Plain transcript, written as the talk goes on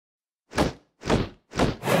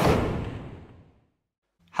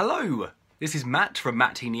Hello, this is Matt from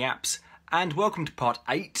Heaney Apps, and welcome to part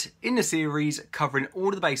 8 in the series covering all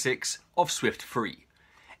of the basics of Swift 3.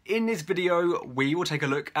 In this video, we will take a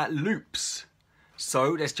look at loops.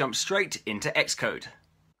 So let's jump straight into Xcode.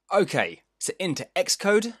 Okay, so into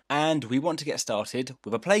Xcode, and we want to get started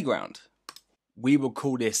with a playground. We will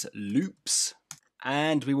call this loops,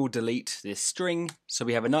 and we will delete this string so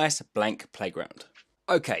we have a nice blank playground.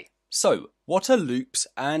 Okay, so what are loops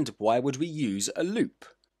and why would we use a loop?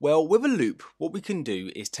 Well, with a loop, what we can do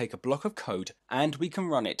is take a block of code and we can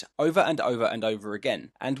run it over and over and over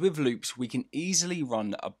again. And with loops, we can easily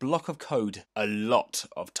run a block of code a lot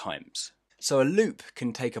of times. So a loop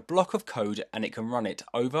can take a block of code and it can run it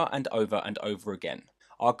over and over and over again.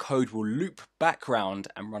 Our code will loop back round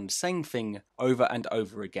and run the same thing over and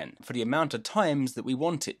over again for the amount of times that we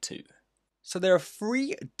want it to. So there are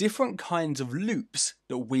 3 different kinds of loops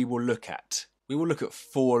that we will look at. We will look at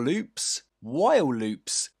for loops, while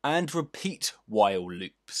loops, and repeat while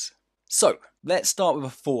loops. So let's start with a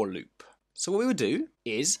for loop. So what we will do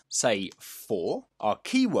is say for, our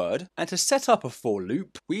keyword, and to set up a for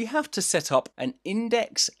loop, we have to set up an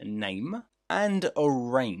index name and a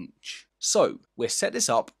range. So we'll set this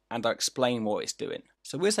up and I'll explain what it's doing.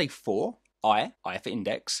 So we'll say for, I for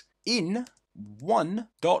index, in 1 ...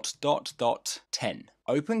 10,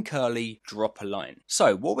 open curly, drop a line.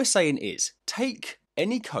 So what we're saying is take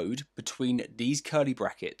any code between these curly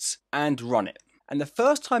brackets and run it. And the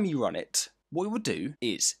first time you run it, what we will do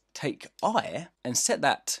is take I and set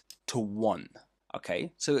that to 1.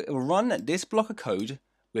 Okay, so it will run this block of code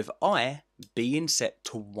with I being set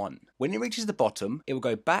to 1. When it reaches the bottom, it will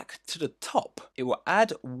go back to the top. It will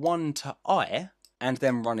add 1 to I and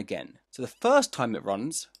then run again. So the first time it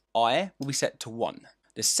runs, I will be set to 1.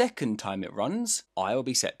 The second time it runs, I will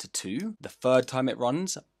be set to 2. The third time it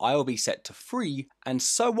runs, I will be set to 3, and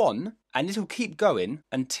so on. And it will keep going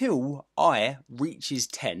until I reaches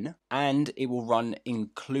 10, and it will run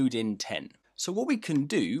including 10. So what we can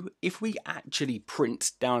do, if we actually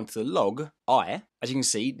print down to the log, I, as you can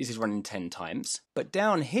see, this is running 10 times. But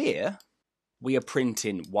down here, we are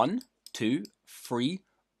printing 1, 2, 3,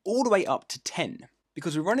 all the way up to 10.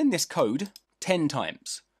 Because we're running this code 10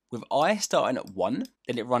 times. With I starting at 1,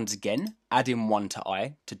 then it runs again, adding 1 to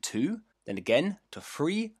I to 2, then again to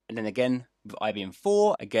 3, and then again with I being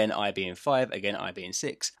 4, again I being 5, again I being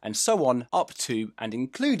 6, and so on up to and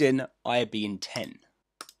including I being 10.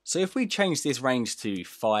 So if we change this range to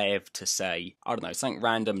 5 to say, I don't know, something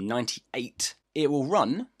random, 98, it will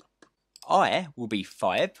run, I will be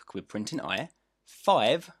 5, because we're printing I,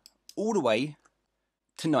 5 all the way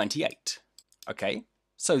to 98, okay?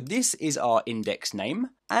 So this is our index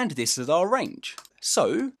name, and this is our range.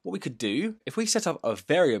 So what we could do, if we set up a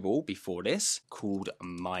variable before this called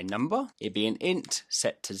myNumber, it'd be an int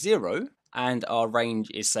set to 0, and our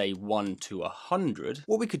range is say 1 to 100.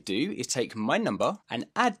 What we could do is take myNumber and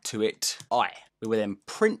add to it I. We will then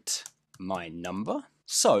print myNumber.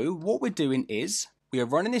 So what we're doing is, we are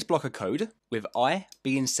running this block of code with I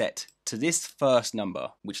being set to this first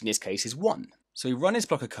number, which in this case is 1. So we run this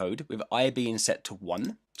block of code with I being set to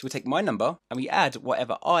 1. So we take my number and we add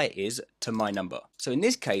whatever I is to my number. So in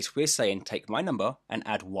this case, we're saying take my number and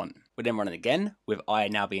add 1. We then run it again with I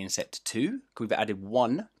now being set to 2, because we've added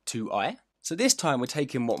 1 to I. So this time we're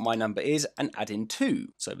taking what my number is and adding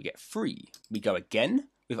 2. So we get 3. We go again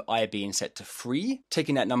with I being set to 3,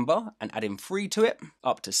 taking that number and adding 3 to it,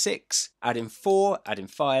 up to 6, adding 4, adding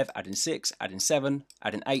 5, adding 6, adding 7,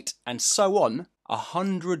 adding 8, and so on.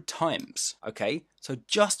 100 times, okay? So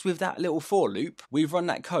just with that little for loop, we've run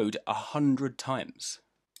that code 100 times.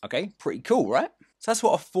 Okay, pretty cool, right? So that's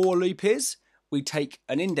what a for loop is. We take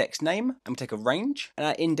an index name and we take a range, and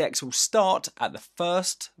that index will start at the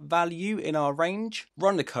first value in our range,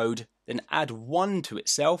 run the code, then add 1 to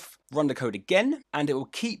itself, run the code again, and it will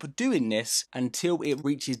keep doing this until it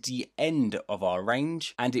reaches the end of our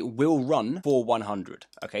range, and it will run for 100.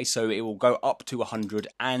 Okay, so it will go up to 100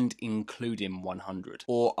 and including 100,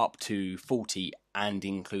 or up to 40 and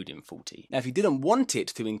including 40. Now, if you didn't want it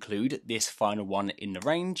to include this final one in the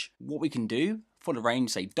range, what we can do, for the range,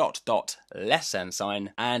 say ... less than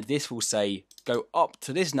sign, and this will say go up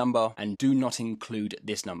to this number and do not include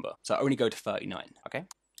this number. So only go to 39, okay?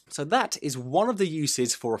 So that is one of the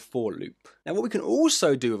uses for a for loop. Now what we can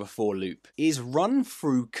also do with a for loop is run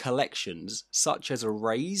through collections such as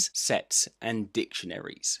arrays, sets, and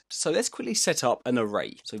dictionaries. So let's quickly set up an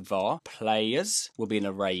array. So var players will be an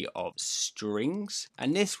array of strings,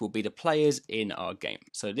 and this will be the players in our game.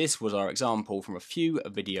 So this was our example from a few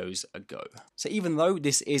videos ago. So even though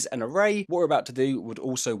this is an array, what we're about to do would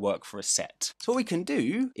also work for a set. So what we can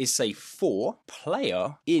do is say for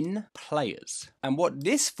player in players. And what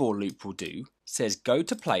this for loop will do says go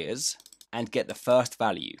to players and get the first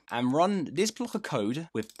value and run this block of code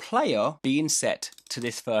with player being set to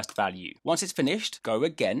this first value. Once it's finished, go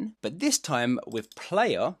again, but this time with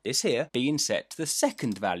player, this here, being set to the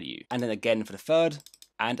second value, and then again for the third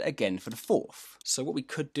and again for the fourth. So what we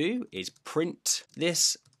could do is print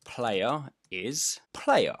this player is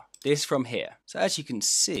player, this from here. So as you can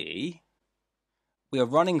see, we are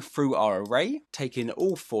running through our array, taking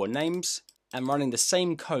all 4 names and running the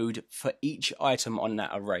same code for each item on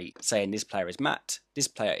that array, saying this player is Matt, this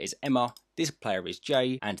player is Emma, this player is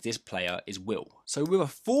Jay, and this player is Will. So with a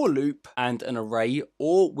for loop and an array,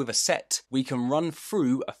 or with a set, we can run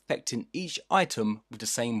through affecting each item with the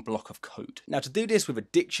same block of code. Now to do this with a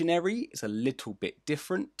dictionary, it's a little bit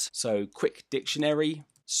different. So quick dictionary,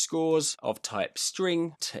 scores of type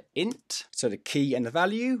string to int, so the key and the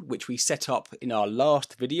value, which we set up in our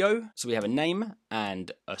last video. So we have a name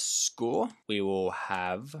and a score. We will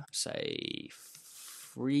have, say,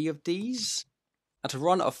 3 of these. Now to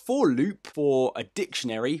run a for loop for a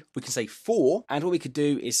dictionary, we can say for, and what we could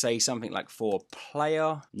do is say something like for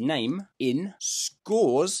player name in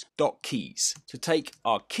scores.keys. So take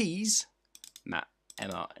our keys, Matt,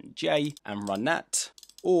 Emma, and Jay, and run that.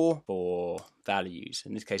 Or for values,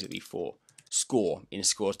 in this case it would be for score in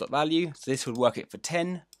scores.value. So this would work it for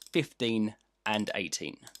 10, 15, and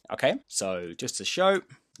 18. Okay, so just to show,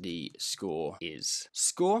 the score is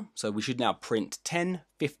score. So we should now print 10,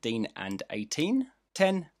 15, and 18.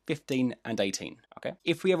 10, 15, and 18. Okay.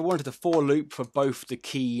 If we ever wanted a for loop for both the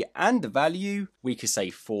key and the value, we could say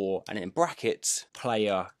for, and in brackets,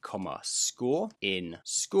 player, comma, score in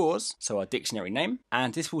scores, so our dictionary name,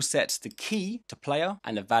 and this will set the key to player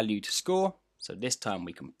and the value to score. So this time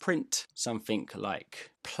we can print something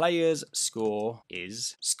like player's score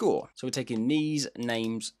is score. So we're taking these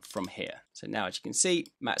names from here. So now as you can see,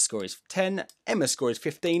 Matt's score is 10, Emma's score is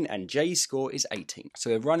 15, and Jay's score is 18.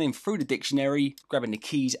 So we're running through the dictionary, grabbing the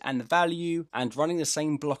keys and the value, and running the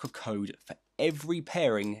same block of code for every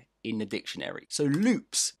pairing in the dictionary. So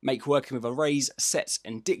loops make working with arrays, sets,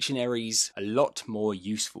 and dictionaries a lot more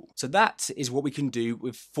useful. So that is what we can do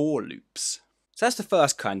with for loops. So that's the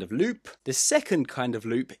first kind of loop. The second kind of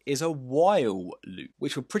loop is a while loop,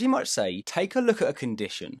 which will pretty much say, take a look at a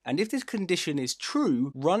condition, and if this condition is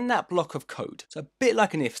true, run that block of code. So a bit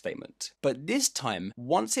like an if statement. But this time,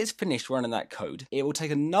 once it's finished running that code, it will take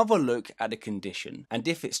another look at the condition, and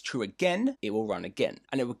if it's true again, it will run again.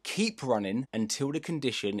 And it will keep running until the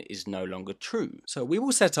condition is no longer true. So we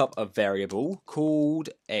will set up a variable called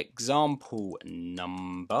example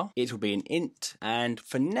number. It will be an int, and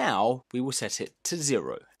for now, we will set it to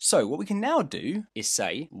 0. So what we can now do is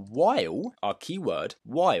say while, our keyword,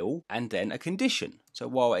 while, and then a condition. So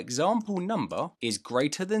while example number is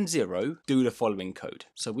greater than 0, do the following code.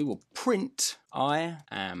 So we will print I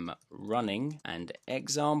am running and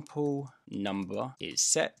example number is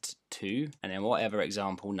set to, and then whatever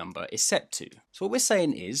example number is set to. So what we're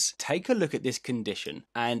saying is take a look at this condition,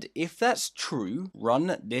 and if that's true,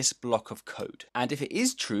 run this block of code. And if it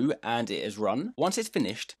is true and it is run, once it's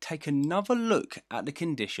finished, take another look at the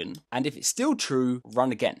condition, and if it's still true,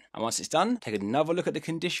 run again. And once it's done, take another look at the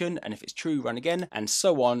condition, and if it's true, run again, and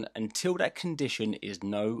so on until that condition is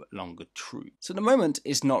no longer true. So at the moment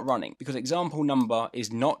it's not running because example number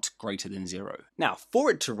is not greater than 0. Now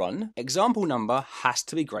for it to run, example number has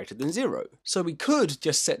to be greater than 0. So we could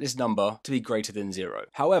just set this number to be greater than 0.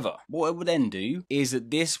 However, what it would then do is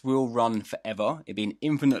that this will run forever. It'd be an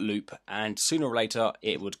infinite loop, and sooner or later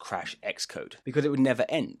it would crash Xcode because it would never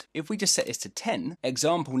end. If we just set this to 10,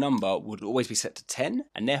 example number would always be set to 10,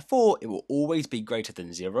 and therefore it will always be greater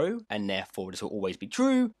than 0, and therefore this will always be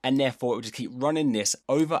true, and therefore it will just keep running this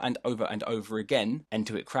over and over and over again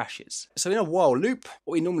until it crashes. So in a while loop,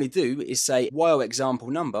 what we normally do is say while example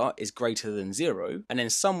number is greater than 0, and then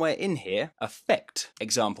somewhere in here affect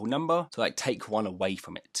example number to like take 1 away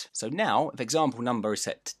from it. So now if example number is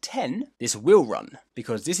set to 10, this will run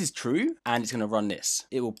because this is true, and it's going to run this.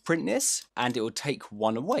 It will print this and it will take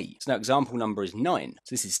 1 away. So now example number is 9.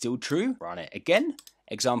 So this is still true. Run it again.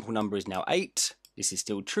 Example number is now 8. this is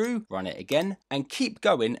still true, run it again, and keep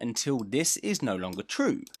going until this is no longer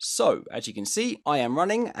true. So, as you can see, I am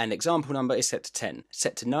running, and example number is set to 10,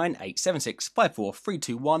 set to 9, 8, 7, 6, 5, 4, 3,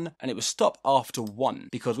 2, 1, and it will stop after 1,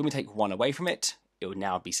 because when we take 1 away from it, it will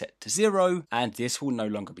now be set to 0, and this will no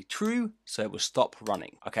longer be true, so it will stop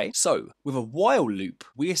running. Okay, so with a while loop,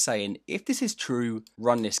 we are saying if this is true,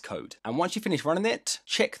 run this code. And once you finish running it,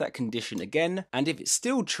 check that condition again, and if it's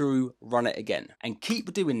still true, run it again. And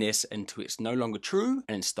keep doing this until it's no longer true,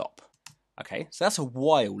 and then stop. Okay, so that's a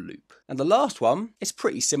while loop. And the last one is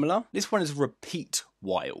pretty similar. This one is repeat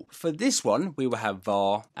while. For this one, we will have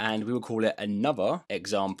var, and we will call it another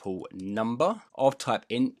example number of type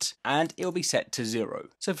int, and it will be set to 0.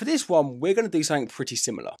 So for this one, we're going to do something pretty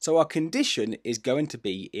similar. So our condition is going to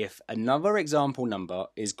be if another example number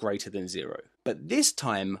is greater than 0. But this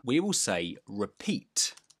time, we will say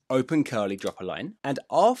repeat. Open curly, drop a line, and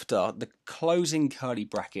after the closing curly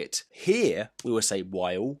bracket, here we will say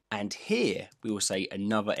while, and here we will say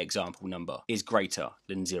another example number is greater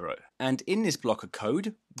than 0. And in this block of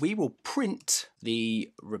code, we will print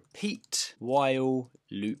the repeat while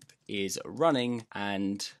loop is running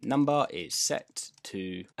and number is set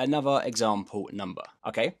to another example number.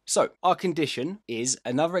 Okay, so our condition is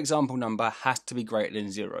another example number has to be greater than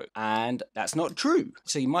 0, and that's not true.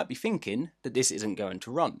 So you might be thinking that this isn't going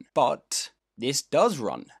to run, but this does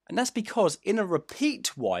run. And that's because in a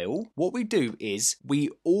repeat while, what we do is we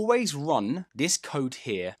always run this code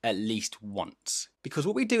here at least once. Because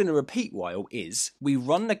what we do in a repeat while is we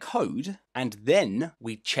run the code and then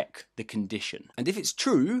we check the condition. And if it's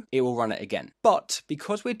true, it will run it again. But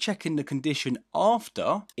because we're checking the condition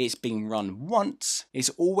after it's been run once, it's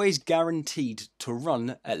always guaranteed to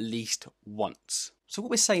run at least once. So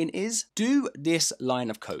what we're saying is, do this line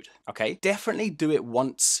of code, okay? Definitely do it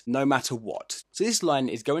once, no matter what. So this line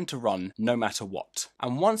is going to run no matter what.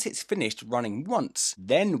 And once it's finished running once,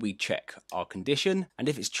 then we check our condition. And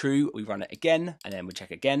if it's true, we run it again, and then we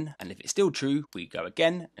check again. And if it's still true, we go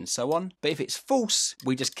again, and so on. But if it's false,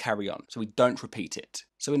 we just carry on. So we don't repeat it.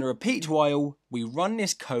 So in a repeat while, we run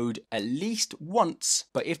this code at least once,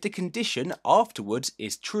 but if the condition afterwards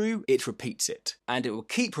is true, it repeats it. And it will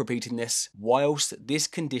keep repeating this whilst this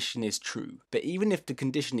condition is true. But even if the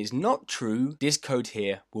condition is not true, this code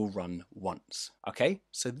here will run once. Okay,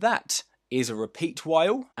 so that is a repeat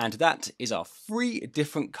while, and that is our 3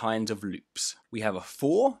 different kinds of loops. We have a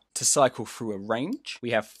for to cycle through a range.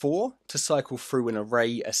 We have for to cycle through an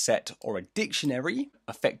array, a set, or a dictionary,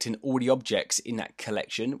 affecting all the objects in that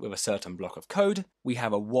collection with a certain block of code. We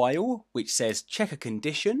have a while, which says check a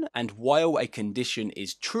condition, and while a condition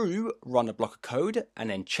is true, run a block of code, and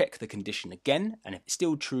then check the condition again, and if it's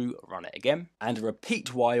still true, run it again. And a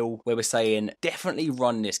repeat while, where we're saying definitely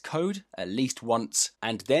run this code at least once,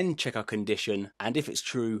 and then check our condition, and if it's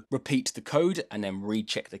true, repeat the code, and then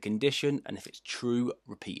recheck the condition, and if it's true,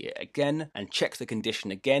 repeat it again, and check the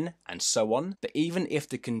condition again, and so on. But even if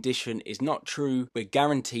the condition is not true, we're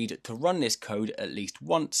guaranteed to run this code at least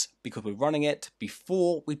once, because we're running it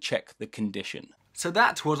before we check the condition. So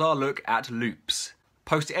that was our look at loops.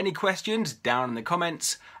 Post any questions down in the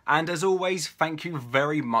comments, and as always, thank you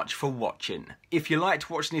very much for watching. If you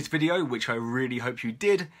liked watching this video, which I really hope you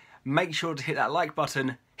did, make sure to hit that like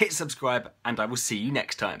button, hit subscribe, and I will see you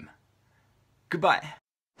next time. Goodbye.